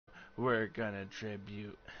we're gonna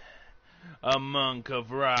tribute a monk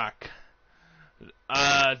of rock,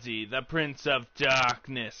 Ozzy, the Prince of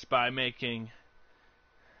Darkness, by making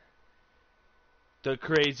the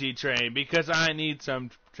Crazy Train, because I need some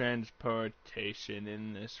transportation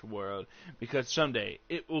in this world, because someday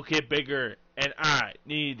it will get bigger and I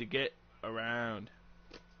need to get around.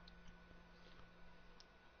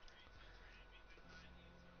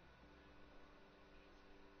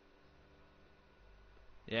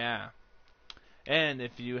 Yeah. And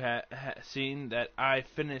if you seen that I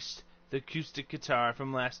finished the acoustic guitar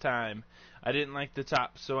from last time, I didn't like the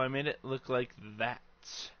top, so I made it look like that.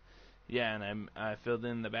 Yeah, and I filled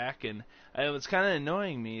in the back, and it was kind of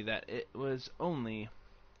annoying me that it was only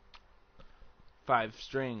 5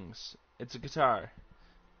 strings. It's a guitar.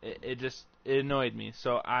 It annoyed me,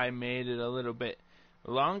 so I made it a little bit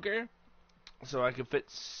longer so I could fit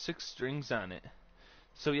 6 strings on it.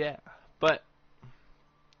 So yeah, but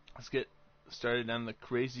let's get started on the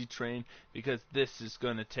Crazy Train, because this is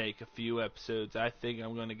going to take a few episodes. I think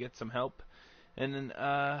I'm going to get some help, and then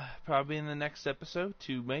probably in the next episode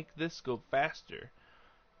to make this go faster.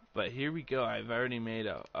 But here we go. I've already made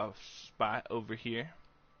a spot over here,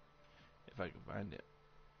 if I can find it.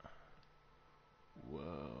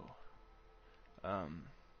 Whoa. Yeah,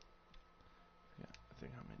 I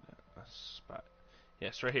think I made a spot.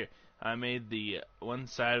 Yes, right here. I made the one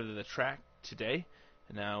side of the track today.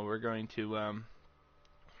 Now we're going to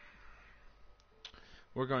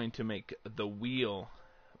make the wheel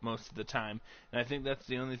most of the time, and I think that's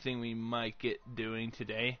the only thing we might get doing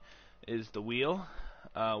today is the wheel.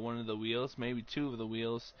 One of the wheels, maybe 2 of the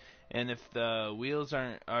wheels, and if the wheels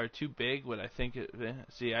are too big, what I think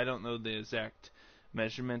see, I don't know the exact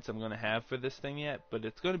measurements I'm going to have for this thing yet, but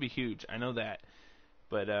it's going to be huge. I know that.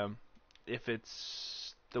 But if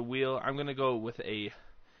it's the wheel, I'm going to go with a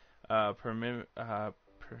perimeter.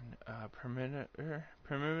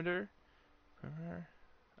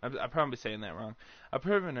 I'm probably saying that wrong. A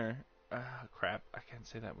perimeter. Crap, I can't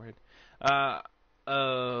say that word.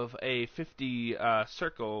 Of a 50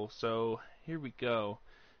 circle. So here we go.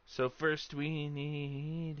 So first we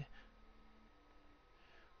need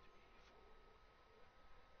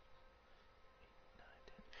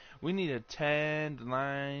a 10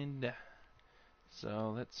 line.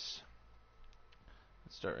 So let's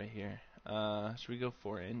start right here. Should we go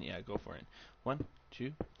 4 in? Yeah, go 4 in. 1,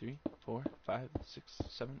 2, 3, 4, 5, 6,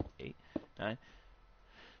 7, 8, 9,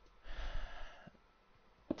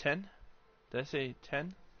 10. Did I say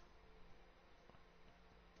 10?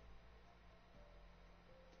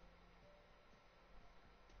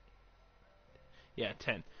 Yeah,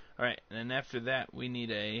 10. Alright, and then after that we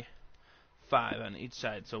need a 5 on each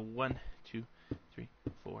side. So 1, 2, 3,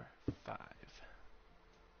 4, 5.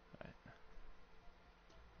 Alright.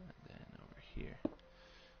 And then over here.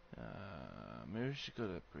 Maybe we should go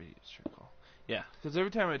to a pretty circle. Yeah, because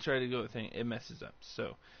every time I try to go with a thing, it messes up.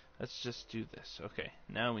 So let's just do this. Okay,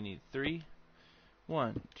 now we need 3.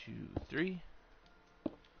 1, 2, 3.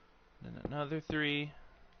 Then another 3.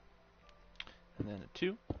 And then a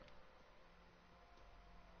 2.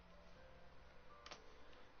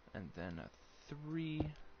 And then a 3.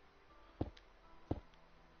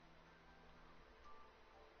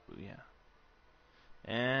 Ooh, yeah.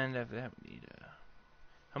 And after that we need a...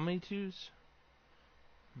 How many 2s?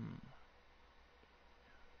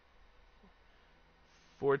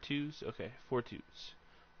 4 2s? Okay, 4 2s.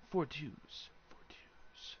 4 2s. 4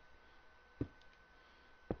 2s.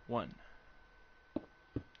 1,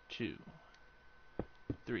 2,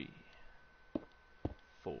 3,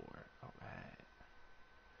 4. Alright.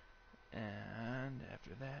 And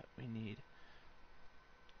after that we need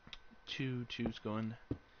 2 2s going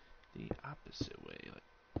the opposite way,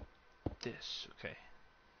 like this. Okay.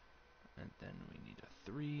 And then we need a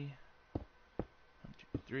 3. 1,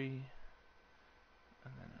 2, 3.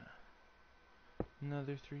 And then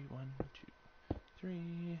another 3. 1, 2, 3.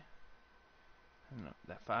 And no,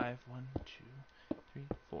 that 5. 1, 2, 3,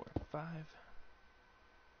 4, 5.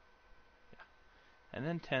 Yeah. And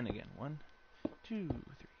then 10 again. 1, 2, 3,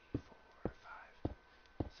 4, 5,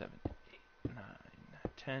 7, 8, 9,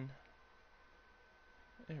 10.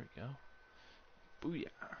 There we go.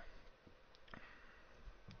 Booyah.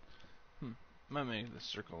 Might make the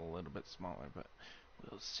circle a little bit smaller, but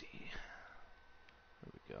we'll see.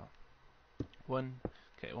 There we go. 1,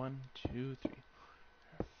 okay, 1, 2, 3,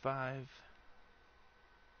 5.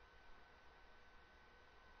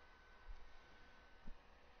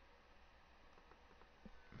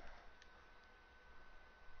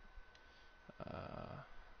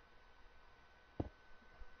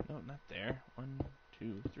 No, not there. 1,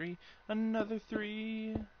 2, 3. Another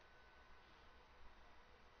 3.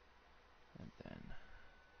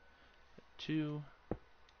 2,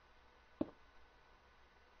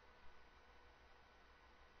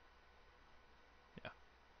 yeah,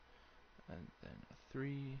 and then a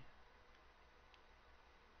 3,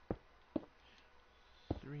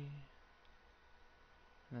 3,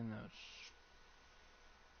 and then that was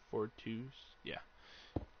 4 twos, yeah,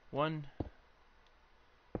 1,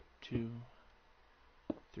 2,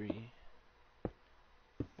 3,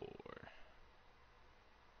 4.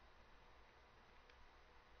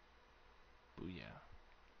 Booyah.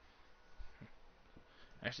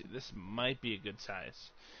 Actually, this might be a good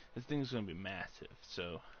size. This thing's going to be massive,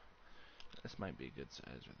 so this might be a good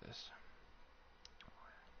size for this.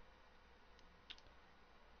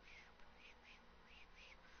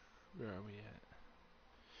 Where are we at?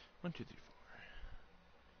 1, 2, 3,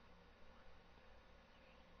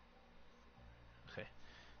 4. Okay.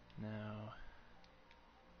 Now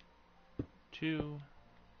 2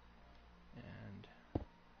 and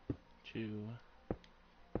 2,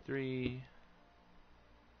 3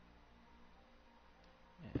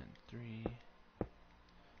 and 3.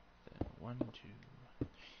 Then 1, 2,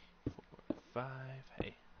 4, 5.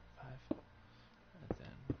 Hey, 5. And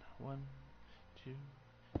then 1, 2,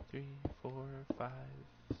 3, 4, 5,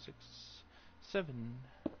 6, 7,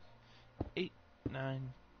 8,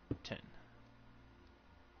 9, 10.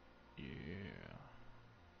 Yeah.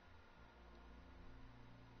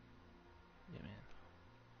 Yeah, man.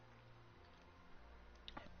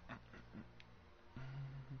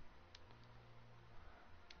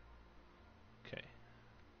 Okay.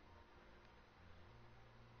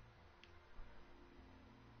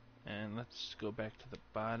 And let's go back to the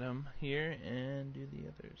bottom here and do the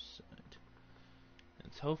other side.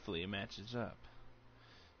 And hopefully it matches up.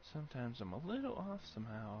 Sometimes I'm a little off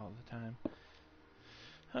somehow all the time.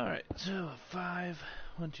 Alright, so 5,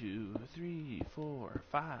 1, 2, 3, 4,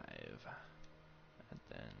 5. And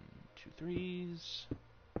then 2 threes.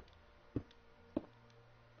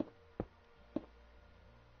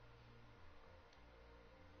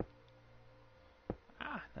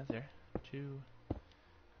 Ah, not there. 2,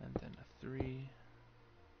 and then a 3.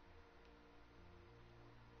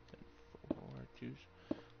 Then 4 twos.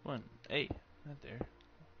 1, hey, not there.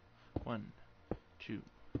 1, 2,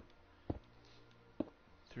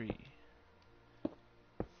 3,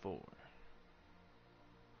 4.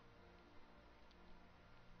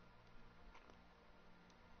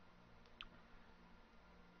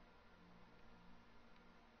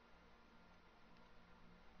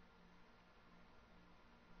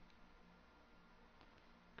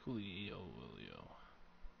 Coolio, Willio.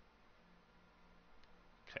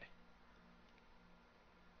 Okay.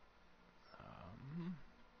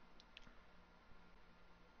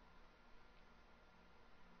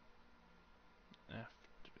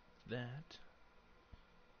 After that,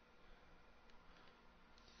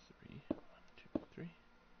 3, 1, 2, 3,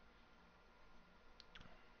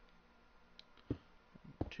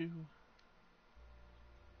 2,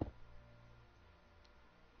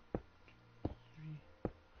 3,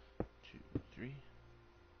 2, 3,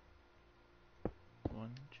 1,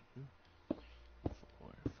 2, 4,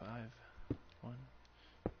 5, 1,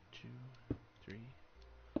 2, 3,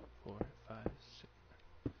 4, 5,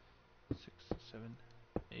 6, 7,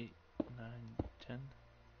 8, 9, 10.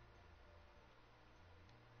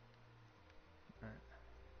 Alright.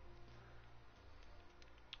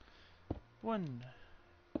 1,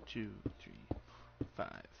 2, 3, 5.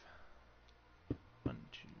 1,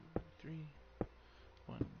 2, 3.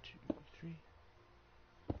 1, 2, 3.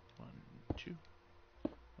 1, 2.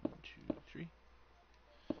 1, 2, 3.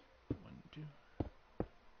 1, 2.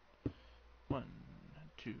 1,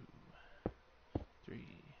 2,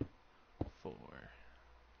 3, 4.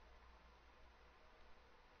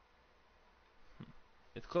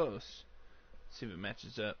 It's close. Let's see if it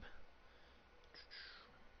matches up.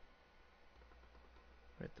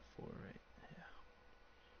 We're at the 4, right? Yeah.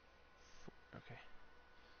 4. Okay.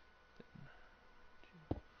 Then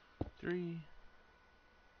 2, 3.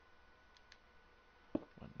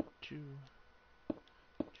 1, 2.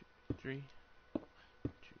 2, 3. 2,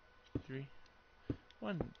 3.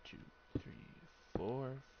 1, 2, 3, 4,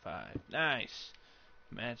 5. Nice.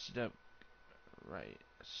 Matched up right.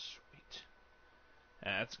 Sweet.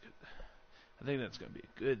 That's good. I think that's gonna be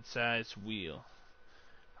a good size wheel.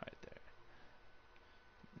 Right there.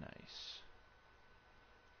 Nice.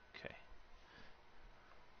 Okay.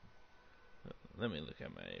 Let me look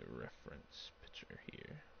at my reference picture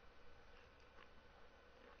here.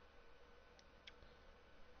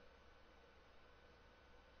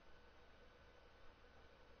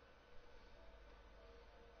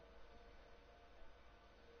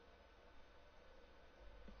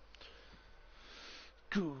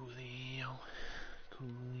 Coolio.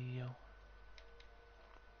 Coolio.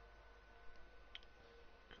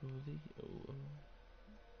 Coolio.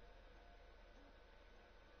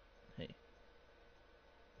 Hey.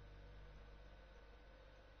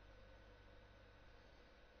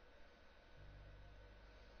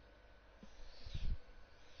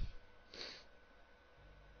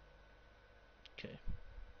 Okay.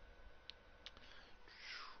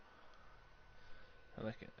 I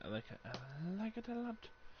like it. I like it. I like it a lot.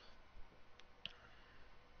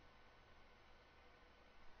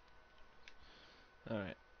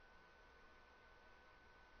 Alright.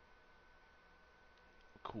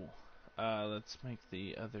 Cool. Let's make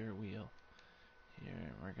the other wheel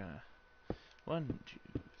here. We're gonna 1, 2,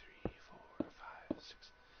 3, 4, 5,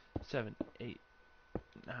 6, 7, 8,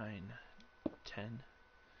 9, 10.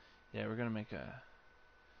 Yeah, we're gonna make a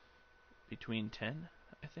between 10,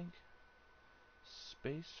 I think.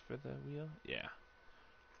 Space for the wheel. Yeah,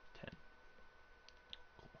 10.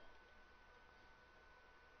 Cool.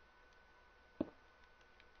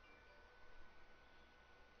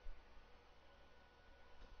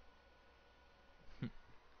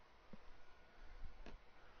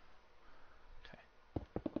 Okay.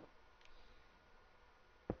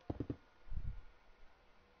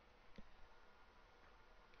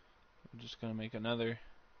 I'm just gonna make another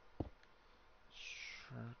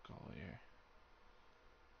circle here.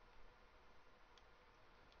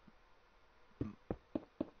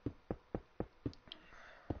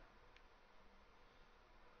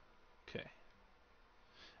 Okay.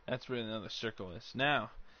 That's where another circle is.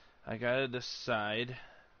 Now, I gotta decide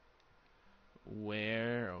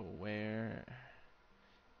where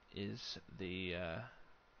is the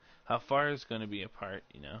how far is going to be apart,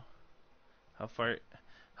 you know? How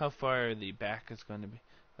far the back is going to be,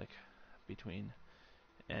 like, between,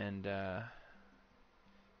 and yeah,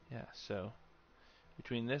 so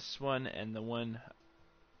between this one and the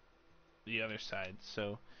other side.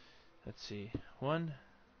 So let's see, 1,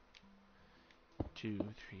 2, 3,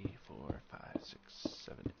 4, 5, 6,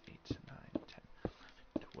 7, 8, 9, 10,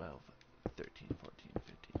 12, 13, 14,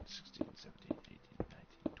 15, 16, 17, 18, 19,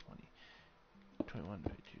 20, 21,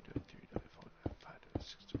 22, 23, 24, 25,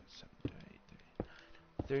 26, 27, 28,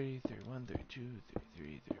 30, 31, 32,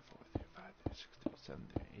 33, 34, 35, 36, 37,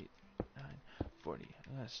 38, 39, 40.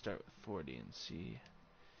 I'm going to start with 40 and see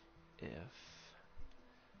if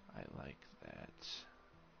I like that.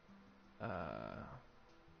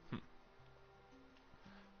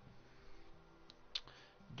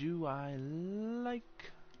 Do I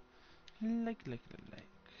like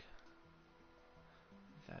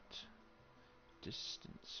that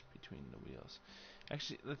distance between the wheels?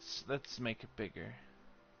 Actually, let's make it bigger.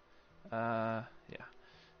 Yeah.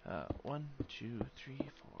 1, 2, 3,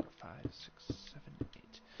 4, 5, 6, 7,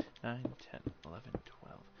 8, 9, 10, 11,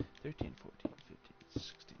 12, 13, 14, 15,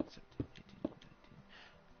 16, 17, 18,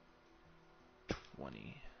 19,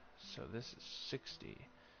 20. So this is 60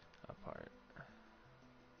 apart.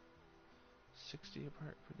 60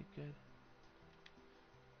 apart, pretty good.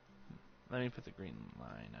 Let me put the green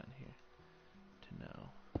line on here to know.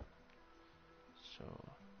 So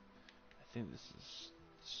I think this is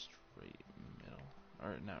straight middle,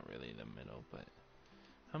 or not really the middle, but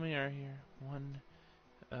how many are here? 1,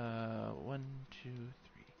 1, 2,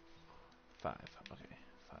 3, 5. Okay,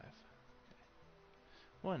 5. Okay.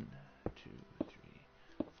 1, 2, 3,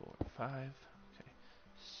 4, 5. Okay,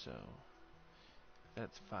 so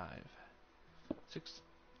that's 5, 6,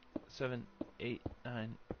 7, 8,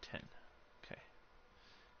 9, 10. Okay,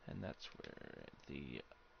 and that's where the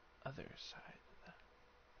other side,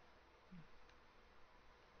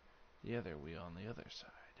 the other wheel on the other side.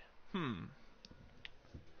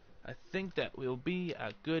 I think that will be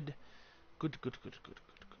a good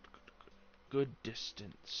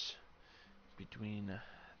distance between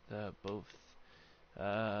the both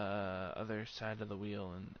other side of the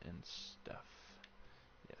wheel and stuff.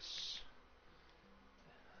 Yes.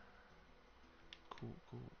 Cool.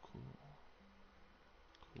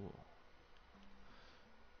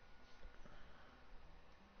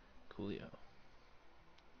 Coolio.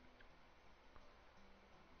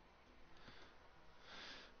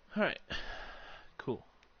 Alright. Cool.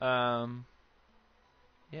 Yeah.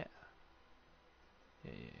 Yeah.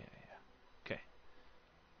 Okay.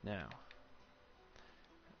 Now,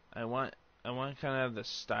 I want kind of the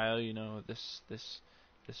style, you know, this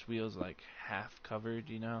wheel's like half covered,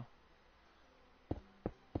 you know.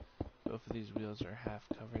 Both of these wheels are half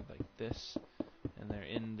covered like this, and they're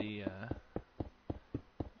in the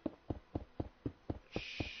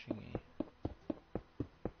shingy.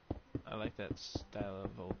 I like that style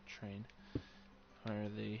of old train, where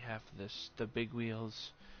the half of the big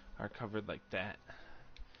wheels are covered like that.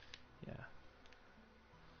 Yeah.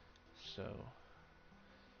 So,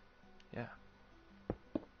 yeah.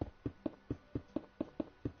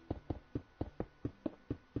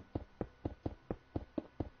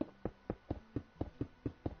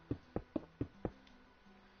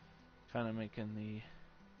 Kind of making the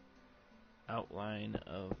outline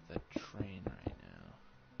of the train right now.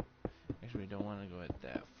 Actually, we don't want to go it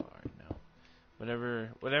that far, no.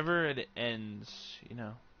 Whatever it ends, you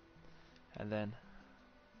know. And then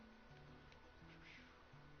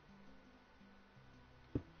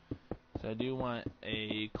so I do want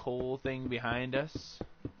a coal thing behind us.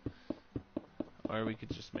 Or we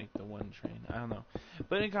could just make the one train. I don't know.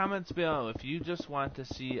 Put in comments below if you just want to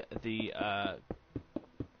see the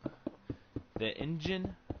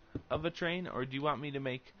engine of a train, or do you want me to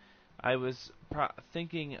make... I was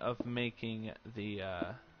thinking of making the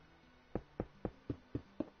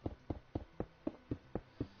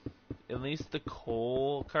at least the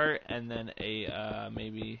coal cart, and then a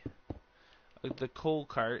maybe the coal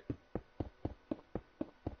cart,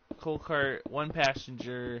 one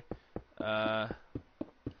passenger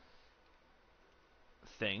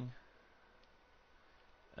thing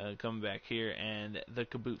coming back here, and the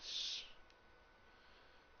caboose.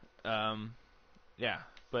 Yeah,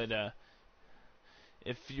 but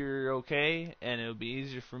if you're okay, and it would be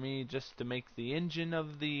easier for me just to make the engine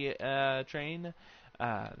of the train,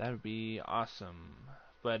 that would be awesome.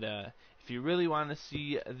 But if you really want to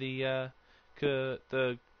see the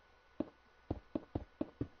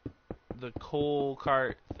coal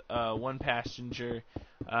cart, one passenger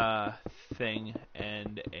thing,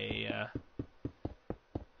 and a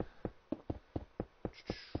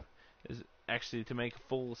is actually to make a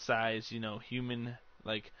full size, you know, human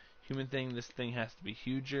thing. This thing has to be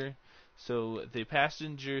huger. So the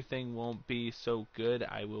passenger thing won't be so good.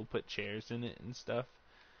 I will put chairs in it and stuff,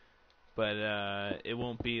 but it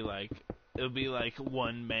won't be like... It'll be like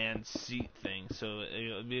one man seat thing. So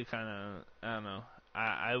it'll be kind of... I don't know.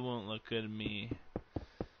 I won't look good to me.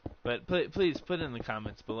 But please put in the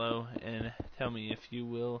comments below and tell me if you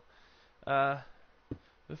will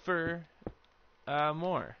prefer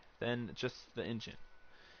more than just the engine.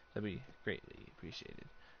 That'd be greatly appreciated.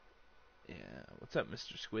 Yeah, what's up,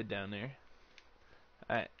 Mr. Squid down there?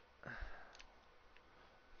 Alright.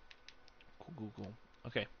 Cool.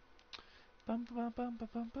 Okay. Bum bum bum bum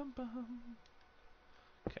bum bum bum.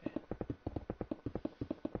 Okay.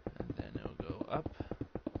 And then it'll go up.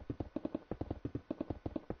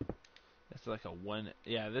 It's like a one...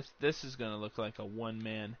 Yeah, this is gonna look like a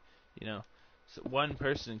one-man, you know. So one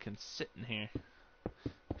person can sit in here.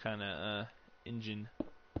 Kinda, engine.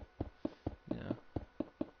 You know.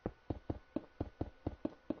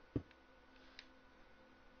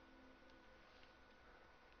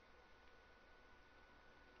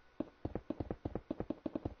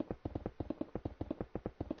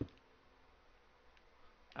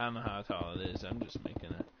 I don't know how tall it is. I'm just making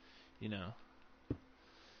a, you know,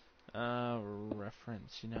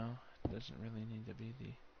 reference, you know. It doesn't really need to be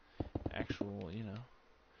the actual, you know,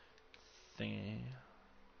 thing.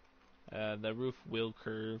 The roof will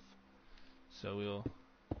curve, so we'll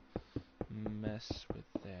mess with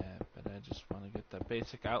that. But I just want to get the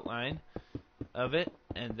basic outline of it,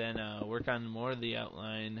 and then work on more of the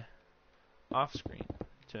outline off screen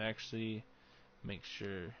to actually make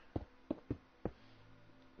sure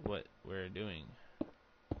what we're doing.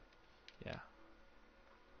 Yeah.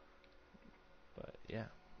 But yeah.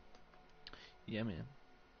 Yeah, man.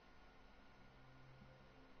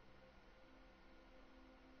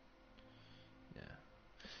 Yeah.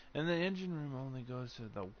 And the engine room only goes to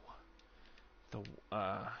the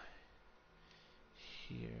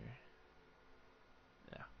here.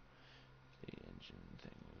 Yeah. The engine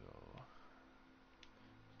thing will go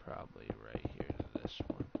probably right here to this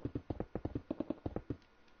one.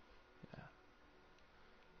 Yeah.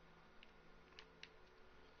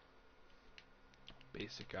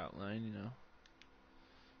 Basic outline, you know.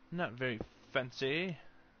 Not very fancy.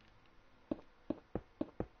 For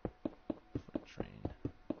a train.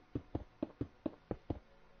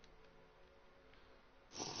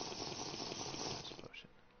 This potion.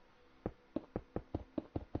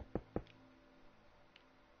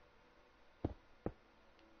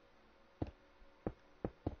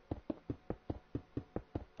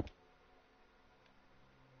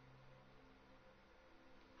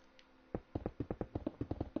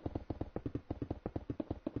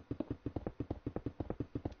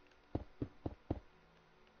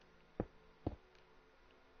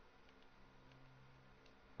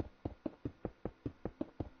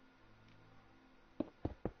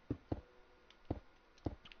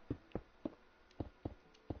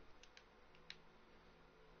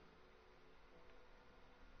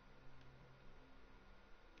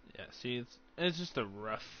 see, it's just a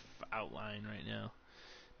rough outline right now.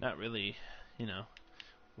 Not really, you know,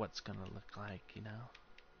 what's gonna look like, you know.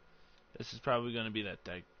 This is probably gonna be that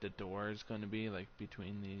the door is gonna be like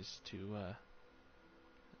between these two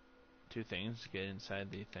things to get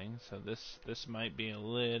inside the thing. So this might be a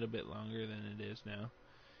little bit longer than it is now.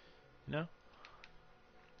 You know?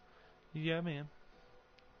 Yeah, man.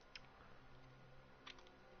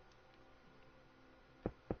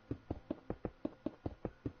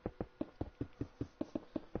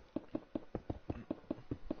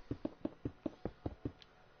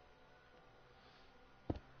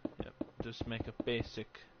 Yep. Just make a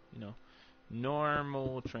basic, you know,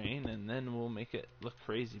 normal train, and then we'll make it look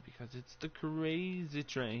crazy because it's the crazy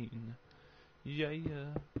train. Yeah,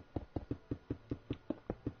 yeah.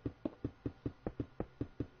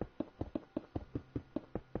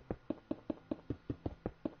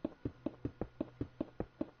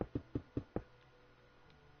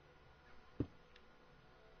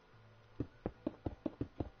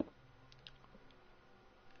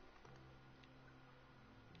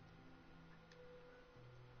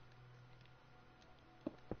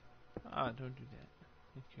 Ah, don't do that.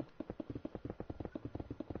 Thank you.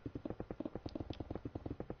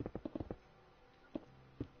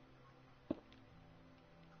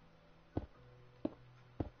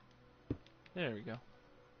 There we go.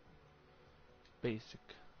 Basic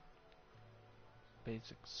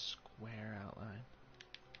square outline.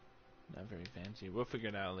 Not very fancy. We'll figure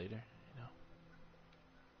it out later, you know.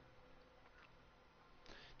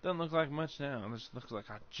 Doesn't look like much now. It just looks like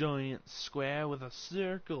a giant square with a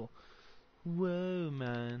circle. Whoa,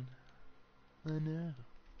 man. I know.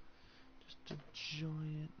 Just a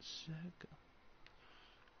giant circle.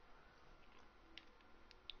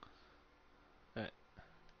 Alright.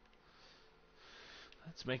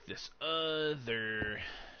 Let's make this other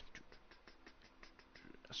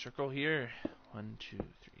circle here. 1, 2, 3,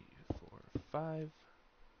 4, 5.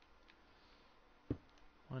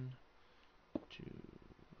 1, 2,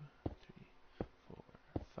 3, 4,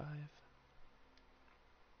 5.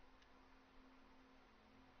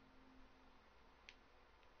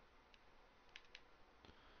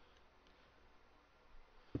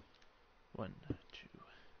 1, 2,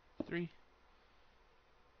 3.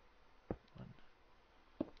 1,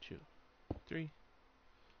 2, 3.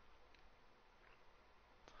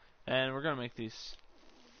 And we're gonna make these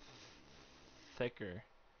thicker.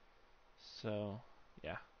 So,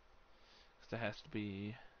 yeah. Because it has to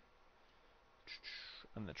be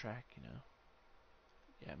on the track, you know.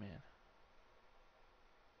 Yeah, man.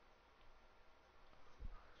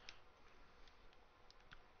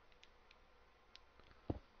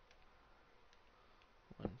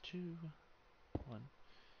 One, two, 1,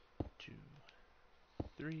 2,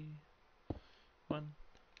 3. 1,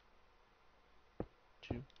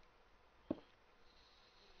 2,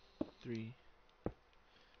 3,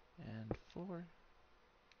 and 4.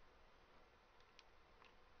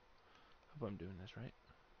 Hope I'm doing this right.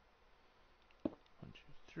 1, 2,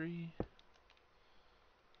 3.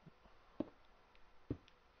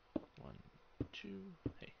 1, 2.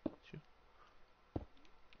 Hey, 2.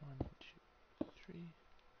 1, 2, 3.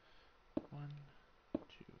 1,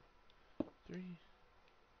 2, 3.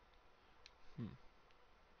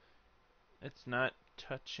 It's not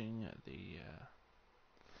touching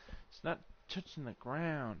it's not touching the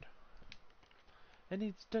ground. It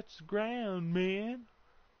needs to touch the ground, man.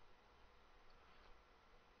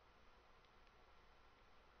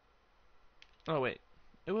 Oh, wait.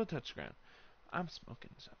 It will touch the ground. I'm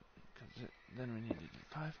smoking something. Because then we need to do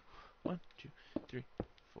 5. 1, 2, 3,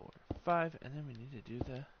 4, 5. And then we need to do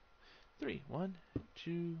the 3. 1,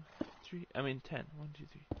 2, 3. I mean 10. 1, 2,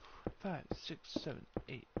 3, 4, 5, 6, 7,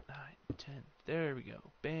 8, 9, 10. There we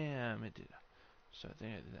go. Bam. It did. So I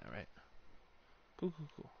think I did that right. Cool, cool,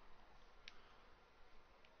 cool.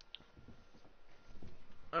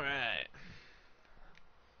 Alright.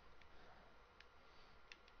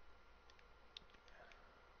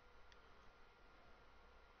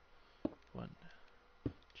 One,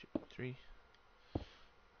 2, 3.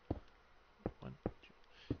 1,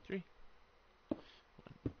 2, 3. 1,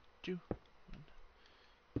 2.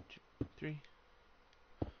 1, 2, 3.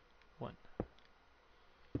 1,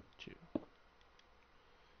 2,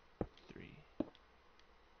 3,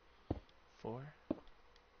 4.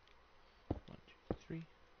 1, 2, 3.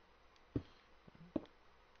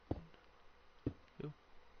 1,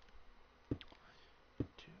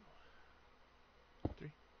 2,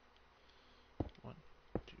 3. 1,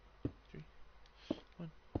 2, 3.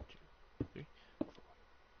 1, 2, 3. 4,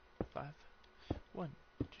 5. 1,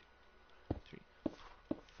 2, 3,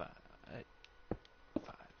 4, 5,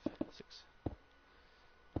 5, 6,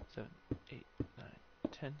 7,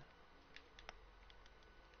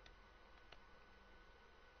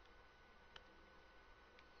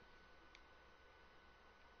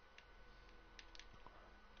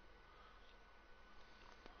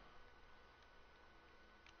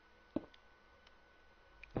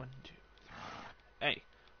 1, 2, 3. Hey,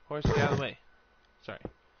 horse, get out of the way. Sorry,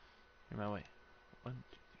 you're in my way. 1,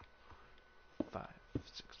 2, 3, 5,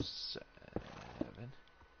 6, 7.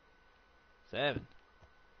 7.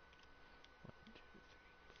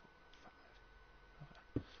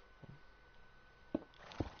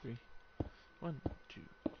 3. 1, 2,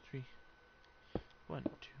 3. 1, 2.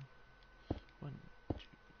 1, 2,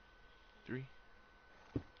 3.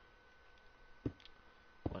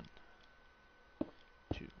 1,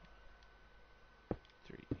 2,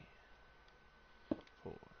 3,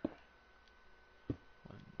 4.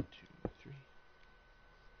 1, 2, 3.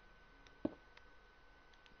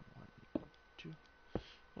 1, 2.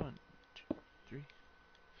 1, 2, 3.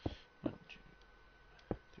 1, 2,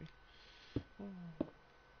 3.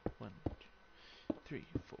 1, 2, 3,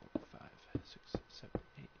 4, 5, 6, 7,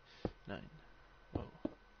 8, 9. Whoa.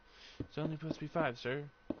 It's only supposed to be 5, sir.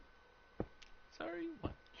 Sorry.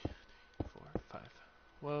 1, 2, 3, 4, 5.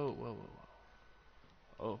 Whoa, whoa, whoa,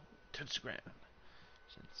 whoa. Oh, touch the ground.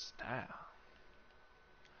 In style.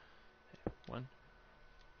 1,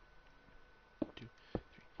 2, 3,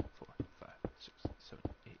 4, 5, 6,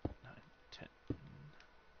 7, 8, 9, 10.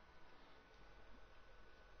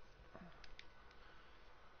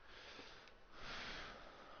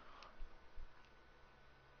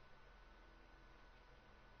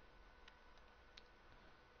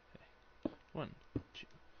 1, 2,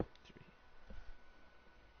 3,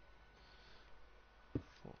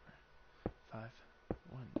 4, 5.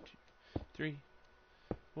 1, 2, 3.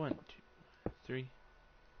 1, 2, 3.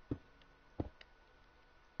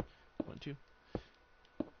 1, 2.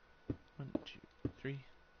 1, 2, 3.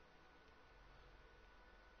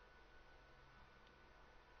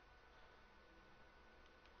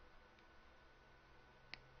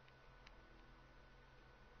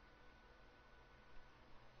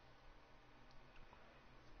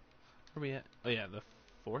 Where are we at? Oh yeah, the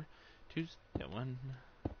 4 twos. Yeah, 1,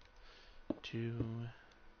 2,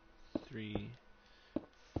 3,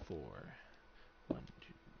 4. 1,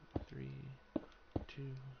 2, 3.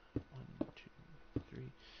 2. 1, 2,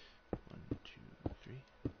 3. 1, 2, 3.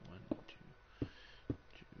 1, 2,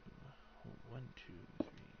 2. 1, 2, 3,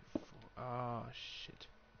 4. Oh shit.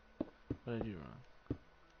 What did I do wrong?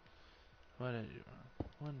 What did I do wrong?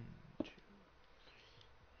 1, 2.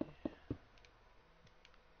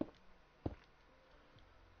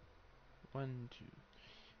 1, 2,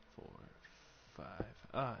 4, 5.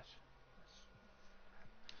 Ah.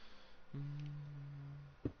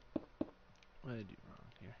 What did I do wrong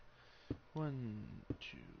here? 1,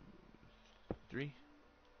 2, 3.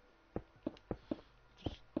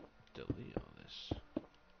 Just delete all this.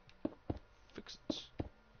 Fix it.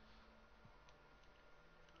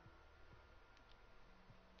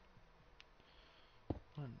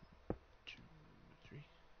 1, 2, 3.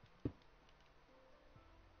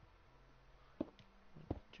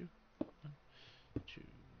 1, 2. 1, 2,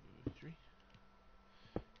 3.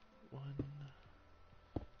 1,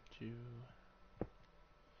 2,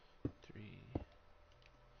 3,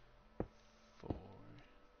 4.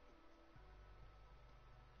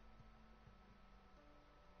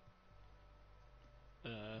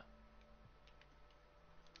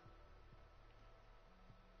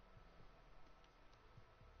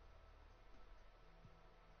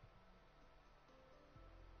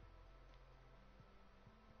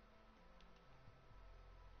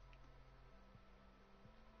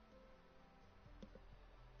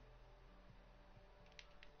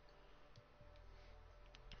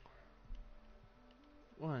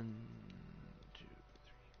 1, 2, 3,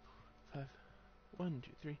 5. 1,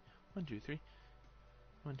 2, 3. 1, 2, 3.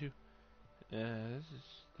 1, 2.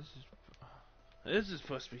 This is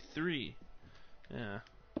supposed to be 3. Yeah.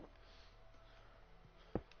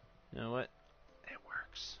 You know what? It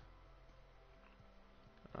works.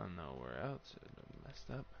 I don't know where else it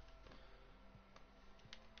messed up.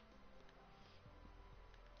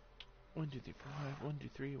 1, 2, 3, 4, 5. 1, 2,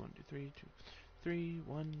 3. 1, 2, 3. 2, 3.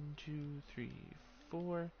 1, 2, 3,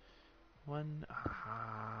 4. 1.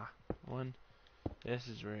 Aha. 1. This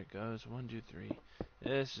is where it goes. 1, 2, 3.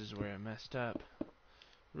 This is where I messed up.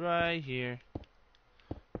 Right here.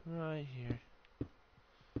 Right here.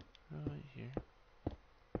 Right here.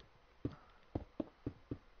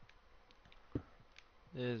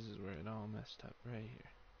 This is where it all messed up. Right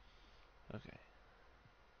here. Okay.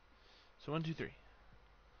 So 1, 2, 3.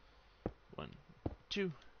 1,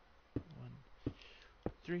 2. 1,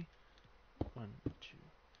 3. 1, 2,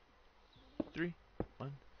 3.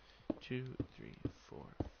 1, 2, 3, 4,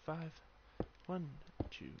 5. 1,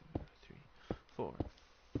 2, 3, 4,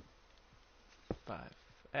 5.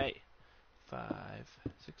 Hey. 5,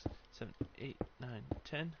 6, 7, 8, 9,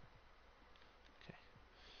 10. Okay.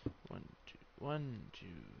 1, 2,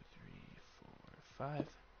 3, 4, 5.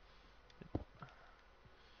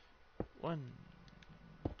 1,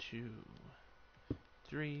 2,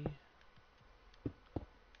 3.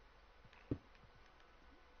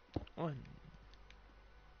 1,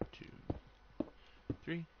 2,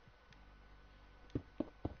 3.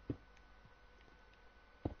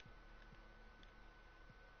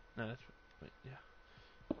 No, that's wait, yeah.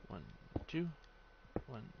 1, 2,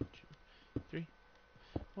 1, 2, 3.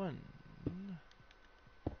 1,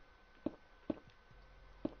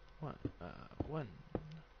 1, 1,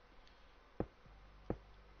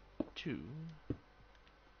 2,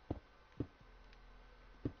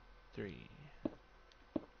 3,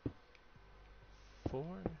 4.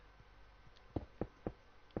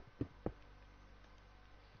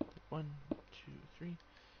 1, 2, 3.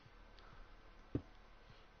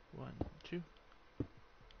 1, 2.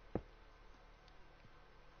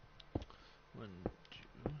 1,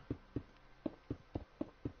 2.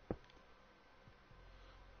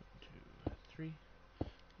 2, 3.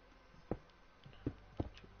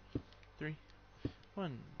 3.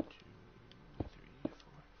 1, 2, 3, 4,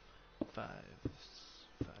 5.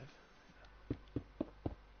 5.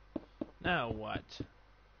 Now what?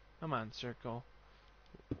 Come on, circle.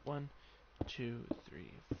 1, 2,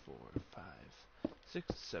 3, 4, 5,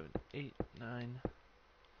 6, 7, 8, 9,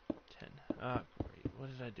 10. Ah, great. What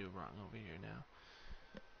did I do wrong over here now?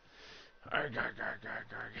 Arg, arg, arg,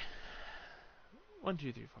 arg, arg. 1,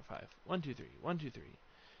 2, 3, 4, 5. 1, 2, 3. 1, 2, 3.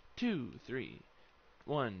 2, 3.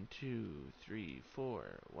 1, 2, 3,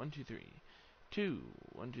 4. 1, 2, 3. 2,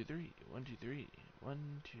 1, 2, 3. 1, 2, 3.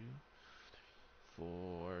 1, 2,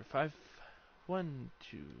 4, 5. 1,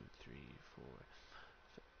 2, 3, 4,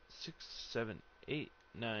 6, 7, 8,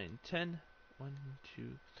 9, 10. 1,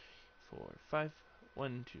 2, 4, 5.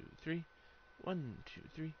 1, 2, 3. 1, 2,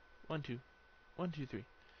 3. 1, 2. 1, 2, 3.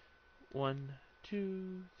 1,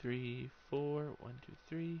 2, 3, 4. 1, 2,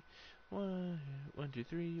 3. 1, 1, 2,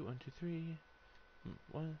 3. 1, 2, 3.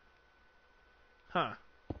 1. Huh.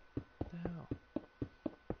 What the hell?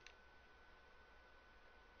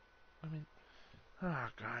 I mean, oh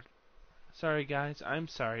god. Sorry guys, I'm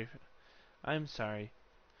sorry. I'm sorry.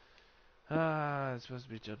 It's supposed to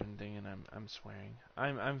be a children thing and I'm swearing.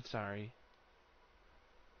 I'm sorry.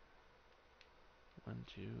 1,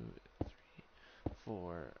 2, 3,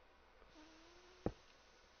 4.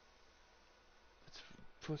 It's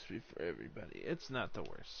supposed to be for everybody. It's not the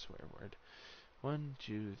worst swear word. 1,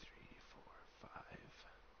 2, 3, 4, 5.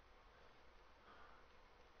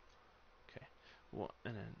 Okay.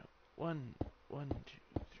 And then 1, 1, 2,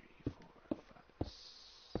 3, 4, 5,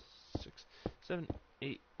 6, 7,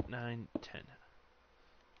 8, 9, 10.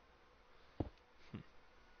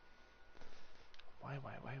 Why?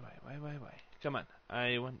 Come on.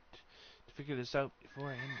 I want to figure this out before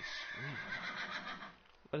I end the stream.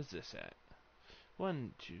 What is this at?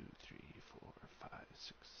 1, 2, 3, 4, 5,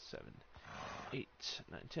 6, 7, 8,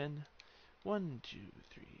 9, 10. 1, 2,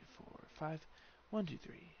 3, 4, 5. 1, 2,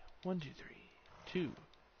 3. 1, 2, 3. 2,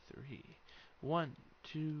 3. 1,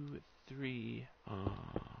 2, 3.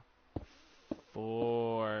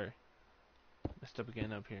 4. Messed up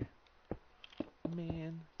again up here.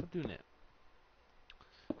 Man, stop doing that.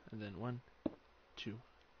 And then 1, 2.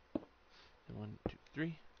 And 1, 2,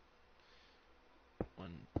 3.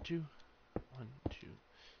 1, 2. 1, 2,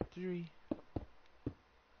 3.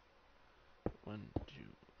 1, 2,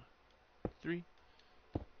 3.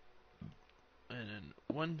 And then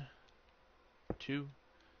 1, 2,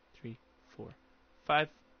 3, 4, 5.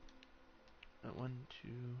 1, 2,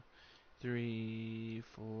 3,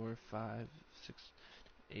 4, 5, 6,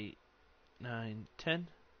 8, 9, 10.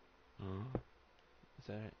 Is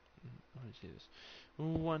that right? Let me see this.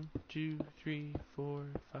 1, 2, 3, 4,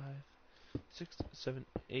 5, 6, 7,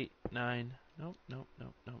 8, 9. Nope.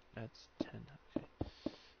 That's 10. Okay.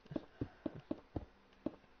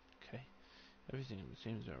 Okay. Everything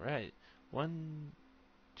seems alright. 1,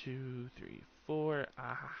 2, 3, 4.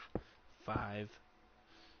 5.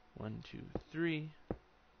 1, 2, 3.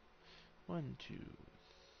 1, 2.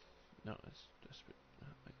 No, that's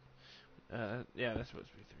yeah, that's supposed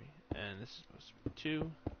to be 3. And this is supposed to be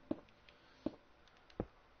 2.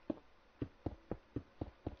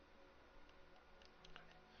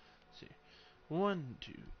 Let's see. 1,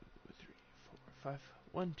 2, 3, 4, 5.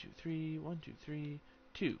 1, 2, 3. 1, 2, 3.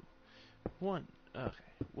 2. 1.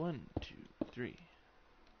 Okay. 1, 2, 3.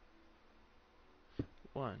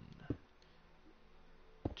 1,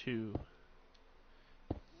 2,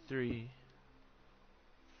 3,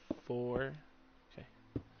 4. Okay.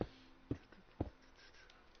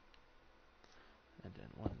 And then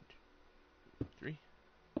 1, 2, 3.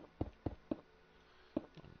 1,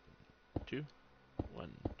 2.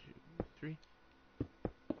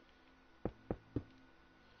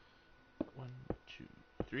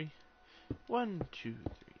 3. 1, 2, 3,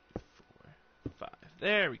 4, 5.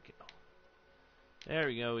 There we go. There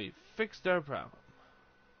we go. We fixed our problem.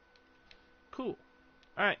 Cool.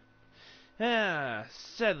 Alright. Yeah,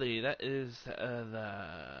 sadly, that is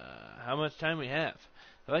how much time we have.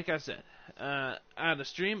 Like I said, out of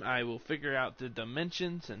stream, I will figure out the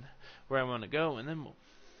dimensions and where I want to go, and then we'll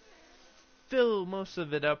fill most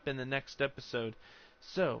of it up in the next episode.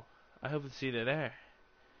 So, I hope to see you there.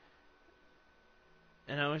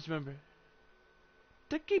 And always remember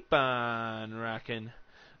to keep on rocking.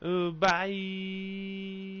 Bye.